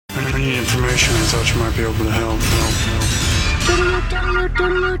any information, I thought you might be able to help.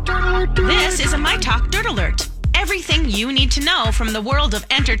 This is a My Talk Dirt Alert. Everything you need to know from the world of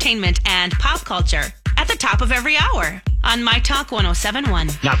entertainment and pop culture at the top of every hour on My Talk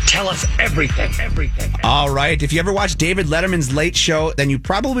 107.1. Now tell us everything. All right. If you ever watched David Letterman's Late Show, then you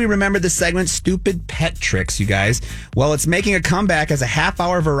probably remember the segment Stupid Pet Tricks, you guys. Well, it's making a comeback as a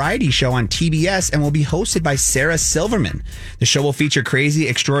half-hour variety show on TBS and will be hosted by Sarah Silverman. The show will feature crazy,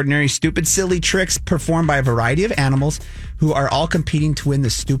 extraordinary, stupid, silly tricks performed by a variety of animals who are all competing to win the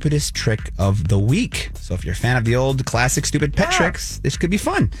stupidest trick of the week. So if you're a fan of the old classic Stupid Pet Tricks, this could be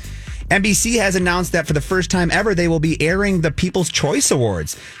fun. NBC has announced that for the first time ever, they will be airing the People's Choice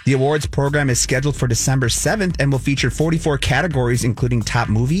Awards. The awards program is scheduled for December 7th and will feature 44 categories, including Top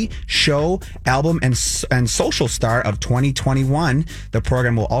Movie, Show, Album, and Social Star of 2021. The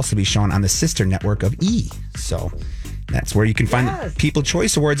program will also be shown on the sister network of E! So that's where you can find the People's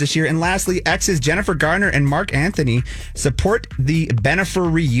Choice Awards this year. And lastly, exes Jennifer Garner and Mark Anthony support the Bennifer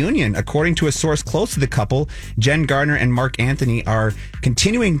reunion. According to a source close to the couple, Jen Garner and Mark Anthony are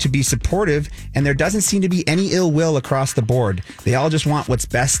continuing to be supportive, and there doesn't seem to be any ill will across the board. They all just want what's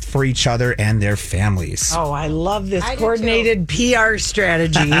best for each other and their families. Oh, I love this coordinated PR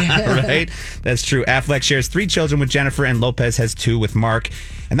strategy. Right? That's true. Affleck shares 3 children with Jennifer, and Lopez has 2 with Mark.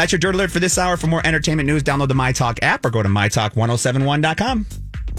 And that's your Dirt Alert for this hour. For more entertainment news, download the MyTalk app or go to mytalk1071.com.